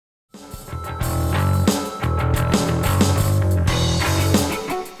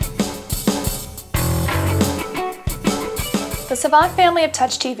The Savant family of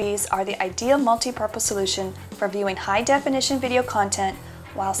touch TVs are the ideal multi-purpose solution for viewing high-definition video content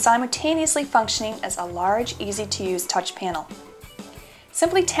while simultaneously functioning as a large, easy-to-use touch panel.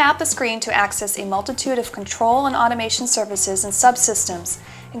 Simply tap the screen to access a multitude of control and automation services and subsystems,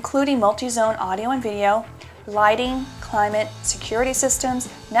 including multi-zone audio and video, lighting, climate, security systems,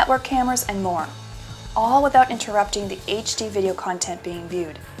 network cameras, and more, all without interrupting the HD video content being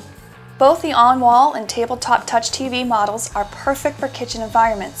viewed. Both the on-wall and tabletop touch TV models are perfect for kitchen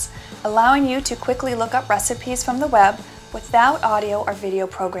environments, allowing you to quickly look up recipes from the web without audio or video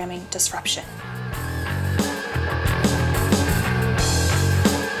programming disruption.